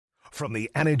From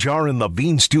the Anajar and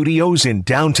Levine Studios in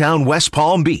downtown West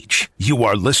Palm Beach, you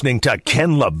are listening to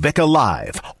Ken LaVicka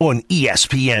Live on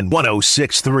ESPN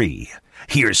 106.3.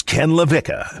 Here's Ken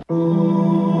LaVicka.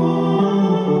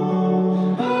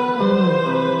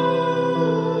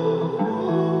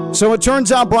 So it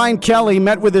turns out Brian Kelly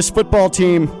met with his football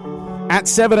team at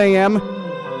 7 a.m.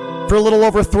 for a little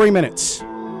over 3 minutes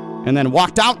and then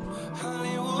walked out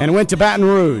and went to Baton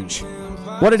Rouge.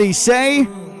 What did he say?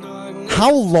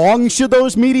 How long should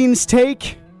those meetings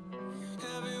take?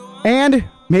 And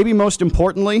maybe most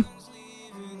importantly,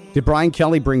 did Brian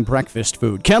Kelly bring breakfast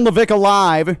food? Ken LaVicka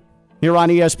Live here on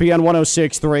ESPN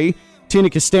 106.3. Tina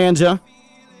Costanza,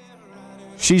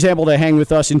 she's able to hang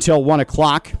with us until 1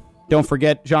 o'clock. Don't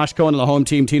forget, Josh Cohen and the home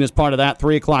team. Tina's part of that.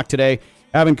 3 o'clock today.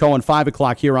 Evan Cohen, 5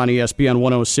 o'clock here on ESPN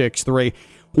 106.3.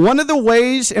 One of the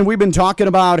ways, and we've been talking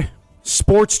about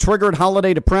sports-triggered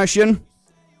holiday depression.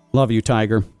 Love you,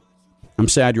 Tiger. I'm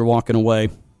sad you're walking away.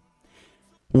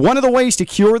 One of the ways to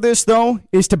cure this, though,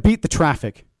 is to beat the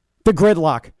traffic, the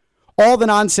gridlock, all the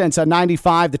nonsense on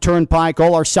 95, the Turnpike,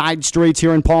 all our side streets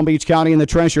here in Palm Beach County and the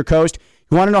Treasure Coast.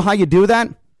 You want to know how you do that?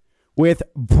 With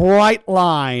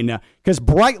Brightline, because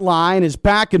Brightline is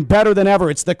back and better than ever.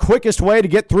 It's the quickest way to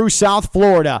get through South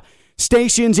Florida.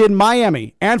 Stations in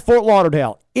Miami and Fort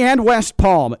Lauderdale and West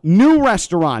Palm. New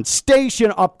restaurants, station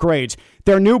upgrades.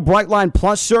 Their new Brightline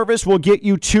Plus service will get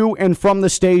you to and from the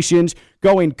stations,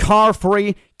 going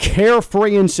car-free,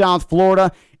 carefree in South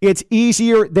Florida. It's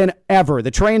easier than ever. The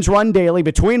trains run daily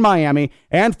between Miami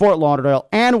and Fort Lauderdale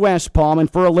and West Palm,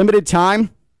 and for a limited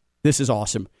time, this is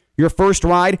awesome. Your first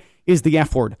ride is the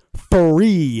F word,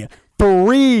 free.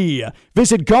 Free.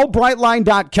 Visit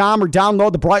GoBrightline.com or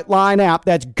download the Brightline app.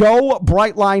 That's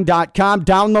GoBrightline.com.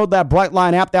 Download that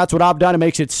Brightline app. That's what I've done. It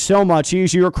makes it so much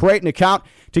easier. Create an account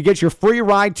to get your free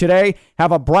ride today.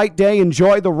 Have a bright day.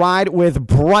 Enjoy the ride with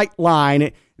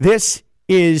Brightline. This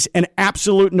is an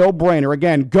absolute no-brainer.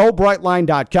 Again,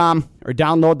 GoBrightline.com or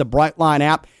download the Brightline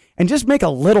app and just make a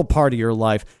little part of your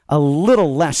life a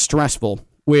little less stressful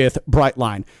with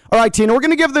Brightline. All right, Tina, we're going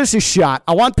to give this a shot.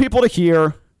 I want people to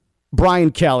hear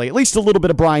Brian Kelly, at least a little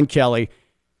bit of Brian Kelly.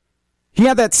 He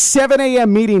had that 7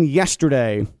 a.m. meeting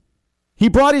yesterday. He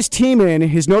brought his team in,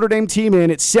 his Notre Dame team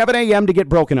in at 7 a.m. to get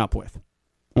broken up with.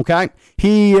 Okay?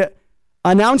 He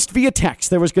announced via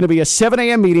text there was going to be a 7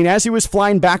 a.m. meeting as he was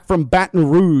flying back from Baton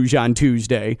Rouge on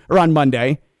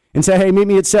Monday, and said, hey, meet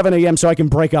me at 7 a.m. so I can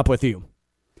break up with you.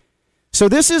 So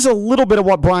this is a little bit of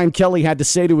what Brian Kelly had to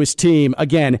say to his team,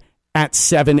 again, at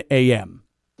 7 a.m.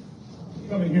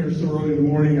 Coming here so early in the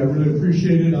morning, I really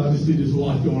appreciate it. Obviously, there's a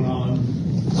lot going on.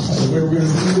 The way we're going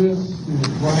to do this is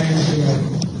Brian's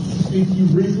going to speak to you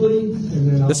briefly. And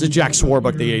then this is Jack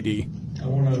Swarbrick, the AD. I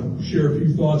want to share a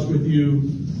few thoughts with you,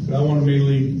 but I want to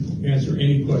mainly answer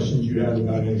any questions you have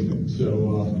about anything.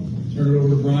 So turn it over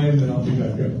to Brian, then I'll be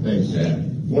back up. Thanks,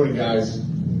 Chad. Morning, guys.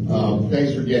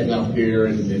 Thanks for getting up here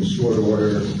in short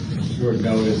order, short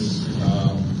notice.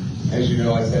 As you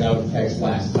know, I sent out a text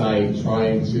last night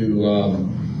trying to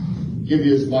give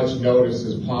you as much notice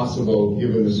as possible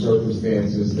given the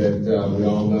circumstances that we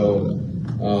all know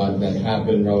that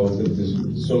happen relative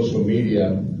to social media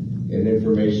and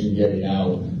information getting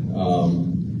out.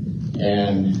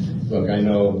 And look, I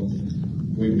know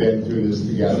we've been through this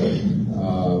together.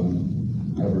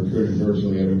 I've recruited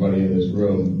virtually everybody in this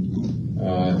room.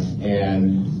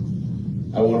 And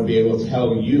I want to be able to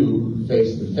tell you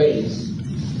face to face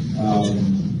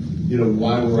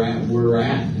why we're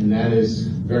at, and that is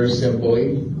very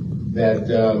simply that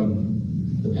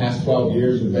the past 12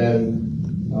 years have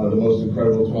been the most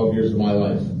incredible 12 years of my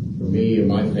life, for me and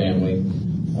my family,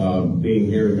 being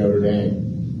here at Notre Dame.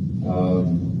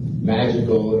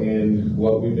 Magical in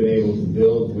what we've been able to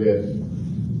build with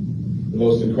the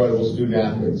most incredible student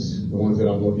athletes, the ones that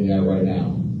I'm looking at right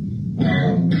now.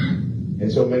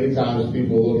 And so many times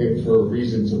people looking for a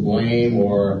reason to blame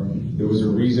or there was a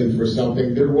reason for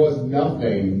something. There was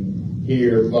nothing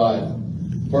here but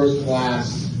first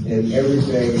class in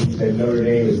everything that Notre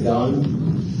Dame has done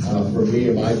for me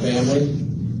and my family.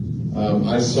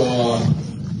 I saw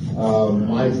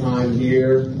my time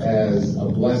here as a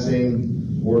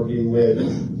blessing, working with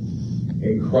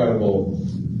incredible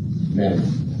men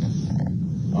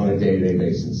on a day-to-day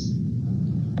basis.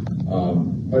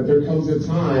 But there comes a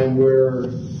time where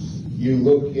you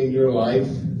look in your life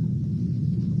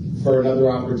for another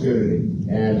opportunity.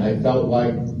 And I felt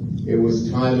like it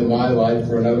was time in my life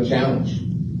for another challenge.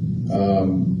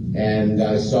 And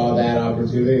I saw that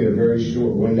opportunity in a very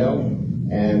short window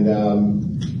and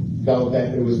felt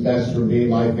that it was best for me and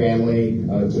my family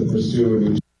to pursue a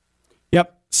new.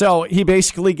 Yep. So he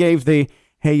basically gave the,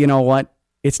 hey, you know what?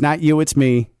 It's not you, it's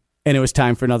me. and it was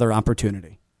time for another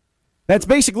opportunity. That's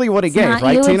basically what he gave, not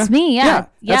right, you, Tina? It's me, yeah.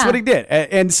 That's what he did.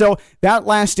 And so that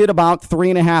lasted about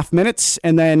 3.5 minutes,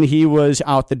 and then he was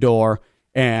out the door,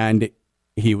 and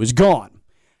he was gone.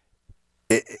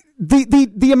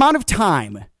 The amount of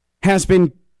time has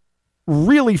been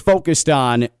really focused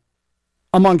on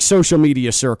among social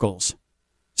media circles,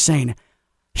 saying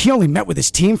he only met with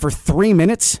his team for 3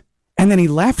 minutes, and then he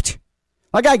left.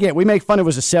 Like, I get, we make fun it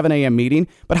was a 7 a.m. meeting,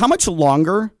 but how much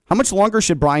longer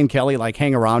should Brian Kelly, like,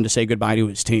 hang around to say goodbye to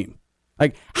his team?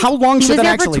 Like, how long should that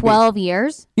actually be? He was there for 12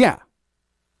 years? Yeah.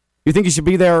 You think he should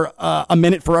be there a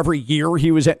minute for every year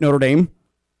he was at Notre Dame?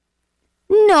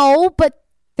 No, but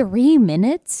 3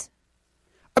 minutes?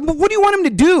 But what do you want him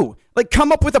to do? Like,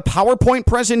 come up with a PowerPoint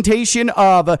presentation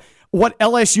of what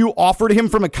LSU offered him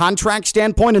from a contract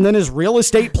standpoint, and then his real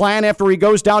estate plan after he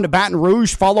goes down to Baton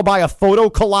Rouge, followed by a photo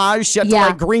collage set to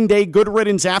like Green Day Good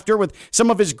Riddance after with some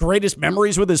of his greatest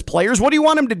memories with his players. What do you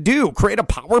want him to do? Create a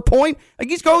PowerPoint? Like,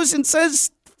 he goes and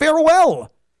says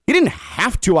farewell. He didn't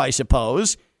have to, I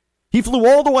suppose. He flew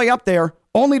all the way up there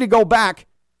only to go back.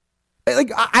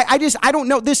 Like, I don't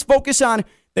know. This focus on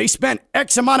they spent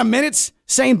X amount of minutes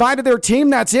saying bye to their team.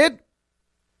 That's it.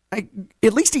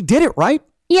 At least he did it, right?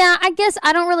 Yeah, I guess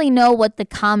I don't really know what the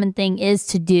common thing is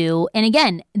to do. And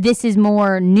again, this is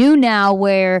more new now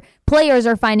where players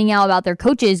are finding out about their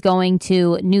coaches going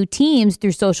to new teams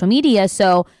through social media.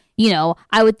 So,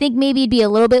 I would think maybe it'd be a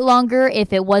little bit longer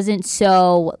if it wasn't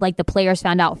so like the players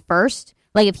found out first.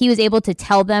 Like if he was able to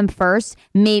tell them first,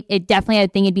 I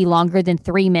think it'd be longer than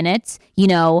 3 minutes,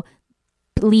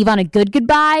 leave on a good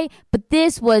goodbye. But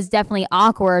this was definitely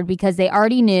awkward because they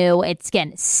already knew it's,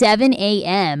 again, 7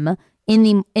 a.m.,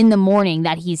 in the morning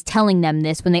that he's telling them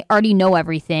this when they already know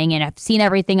everything and have seen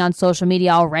everything on social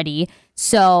media already.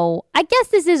 So I guess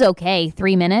this is okay,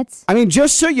 3 minutes. I mean,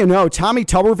 just so you know, Tommy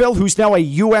Tuberville, who's now a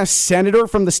U.S. Senator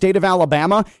from the state of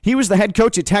Alabama, he was the head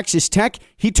coach at Texas Tech.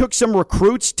 He took some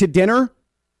recruits to dinner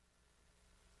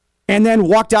and then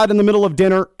walked out in the middle of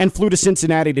dinner and flew to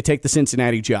Cincinnati to take the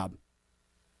Cincinnati job.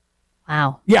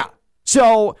 Wow. Yeah.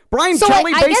 So Brian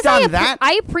Kelly, based on that.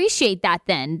 I appreciate that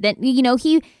then. That,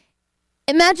 he...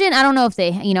 Imagine, I don't know if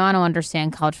they, I don't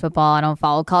understand college football. I don't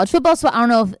follow college football, so I don't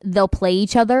know if they'll play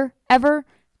each other ever.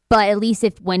 But at least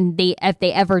if they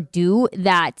ever do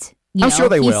that, I'm sure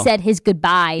they will. He said his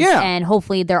goodbyes, yeah. And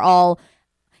hopefully they're all,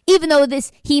 even though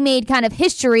he made kind of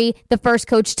history, the first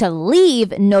coach to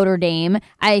leave Notre Dame,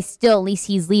 at least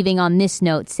he's leaving on this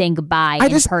note, saying goodbye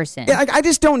in person. I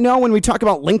just don't know when we talk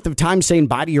about length of time saying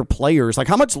bye to your players. Like,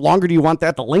 how much longer do you want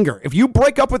that to linger? If you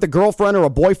break up with a girlfriend or a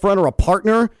boyfriend or a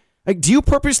partner, like, do you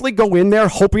purposely go in there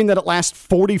hoping that it lasts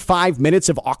 45 minutes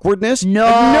of awkwardness?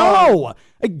 No.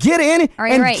 Get in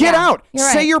and get out.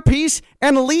 Say your piece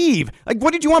and leave. Like,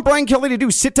 what did you want Brian Kelly to do?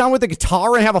 Sit down with a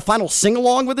guitar and have a final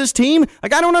sing-along with his team?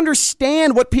 Like, I don't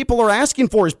understand what people are asking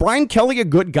for. Is Brian Kelly a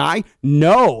good guy?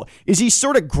 No. Is he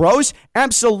sort of gross?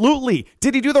 Absolutely.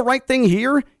 Did he do the right thing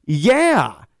here?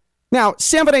 Yeah. Now,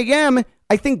 7 a.m.,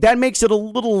 I think that makes it a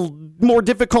little more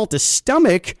difficult to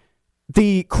stomach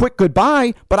the quick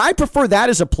goodbye, but I prefer that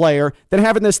as a player than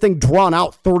having this thing drawn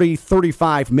out 30,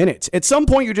 35 minutes. At some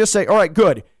point, you just say, all right,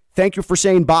 good. Thank you for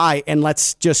saying bye, and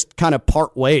let's just kind of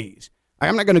part ways.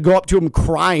 I'm not going to go up to him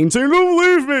crying, saying, don't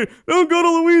leave me. Don't go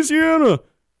to Louisiana.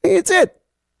 It's it.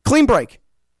 Clean break.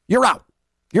 You're out.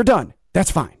 You're done.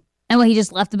 That's fine. And he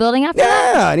just left the building after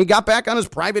that? Yeah, and he got back on his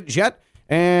private jet,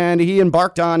 and he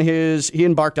embarked on his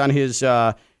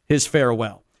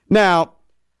farewell. Now,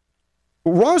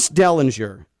 Ross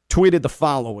Dellinger tweeted the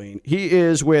following. He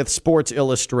is with Sports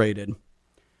Illustrated.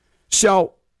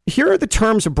 So here are the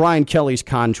terms of Brian Kelly's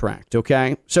contract,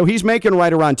 okay? So he's making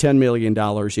right around $10 million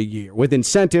a year. With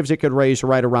incentives, it could raise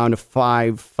right around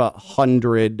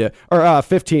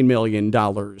 $15 million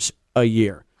a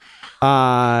year.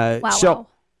 So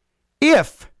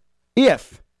if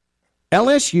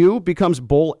LSU becomes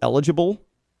bowl eligible,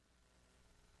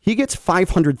 he gets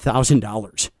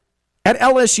 $500,000. At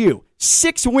LSU,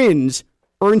 6 wins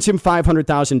earns him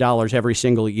 $500,000 every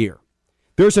single year.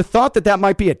 There's a thought that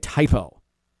might be a typo,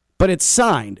 but it's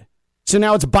signed, so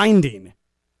now it's binding.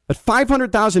 But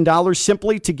 $500,000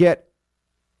 simply to get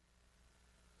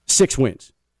 6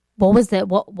 wins. What was the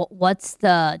what's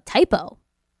the typo?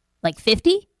 Like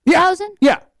 50,000?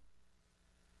 Yeah.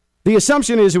 The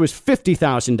assumption is it was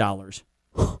 $50,000.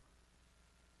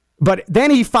 But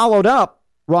then he followed up,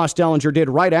 Ross Dellinger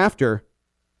did right after,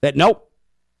 that nope.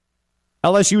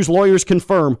 LSU's lawyers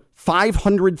confirm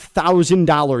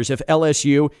 $500,000 if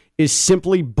LSU is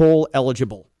simply bowl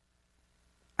eligible.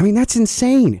 I mean, that's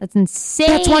insane. That's insane.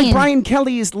 That's why Brian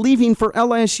Kelly is leaving for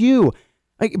LSU.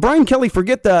 Like, Brian Kelly,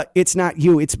 forget the it's not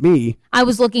you, it's me. I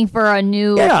was looking for a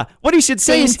new what he should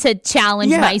say thing is to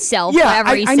challenge myself.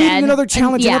 Yeah, he I said. need another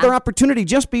challenge, another opportunity.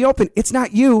 Just be open. It's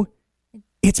not you,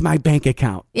 it's my bank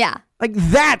account. Yeah. Like,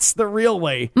 that's the real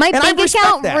way. My and bank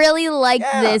account really liked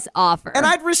this offer. And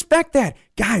I'd respect that.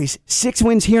 Guys, 6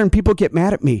 wins here and people get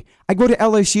mad at me. I go to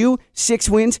LSU, 6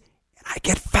 wins, and I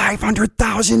get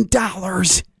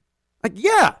 $500,000. Like,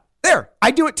 yeah, there,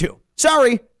 I do it too.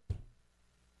 Sorry.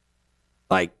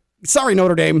 Like, sorry,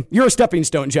 Notre Dame, you're a stepping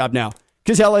stone job now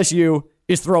because LSU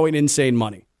is throwing insane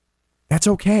money. That's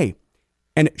okay.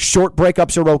 And short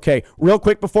breakups are okay. Real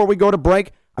quick before we go to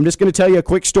break, I'm just going to tell you a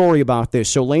quick story about this.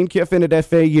 So Lane Kiffin at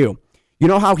FAU, you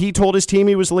know how he told his team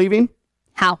he was leaving?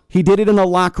 How? He did it in the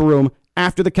locker room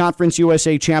after the Conference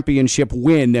USA Championship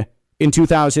win in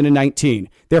 2019.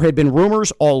 There had been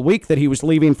rumors all week that he was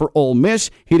leaving for Ole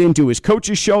Miss. He didn't do his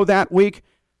coach's show that week,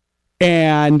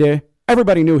 and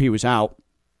everybody knew he was out.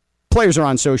 Players are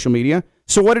on social media.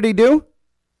 So what did he do?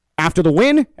 After the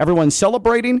win, everyone's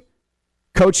celebrating.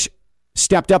 Coach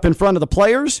stepped up in front of the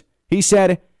players. He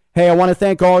said, hey, I want to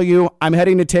thank all you. I'm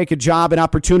heading to take a job, an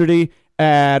opportunity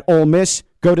at Ole Miss.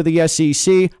 Go to the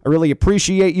SEC. I really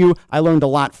appreciate you. I learned a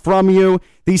lot from you.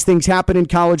 These things happen in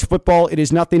college football. It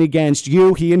is nothing against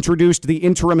you. He introduced the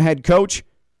interim head coach,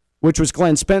 which was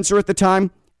Glenn Spencer at the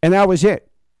time, and that was it.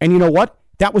 And you know what?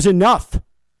 That was enough.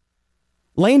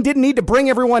 Lane didn't need to bring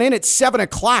everyone in at 7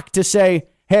 o'clock to say,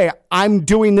 hey, I'm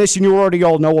doing this, and you already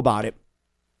all know about it.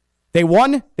 They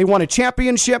won. They won a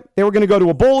championship. They were going to go to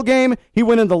a bowl game. He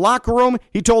went in the locker room.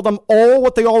 He told them all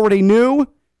what they already knew.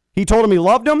 He told them he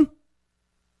loved them.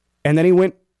 And then he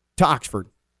went to Oxford.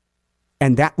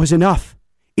 And that was enough.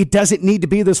 It doesn't need to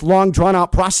be this long,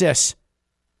 drawn-out process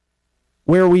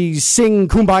where we sing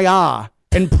Kumbaya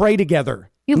and pray together.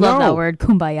 You love that word,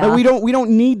 Kumbaya. No, we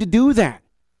don't need to do that.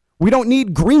 We don't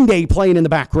need Green Day playing in the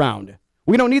background.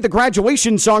 We don't need the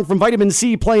graduation song from Vitamin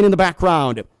C playing in the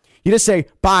background. You just say,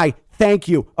 bye, thank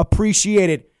you, appreciate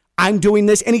it. I'm doing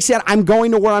this. And he said, I'm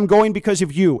going to where I'm going because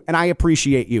of you, and I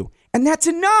appreciate you. And that's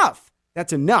enough.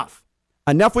 That's enough.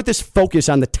 Enough with this focus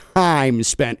on the time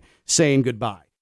spent saying goodbye.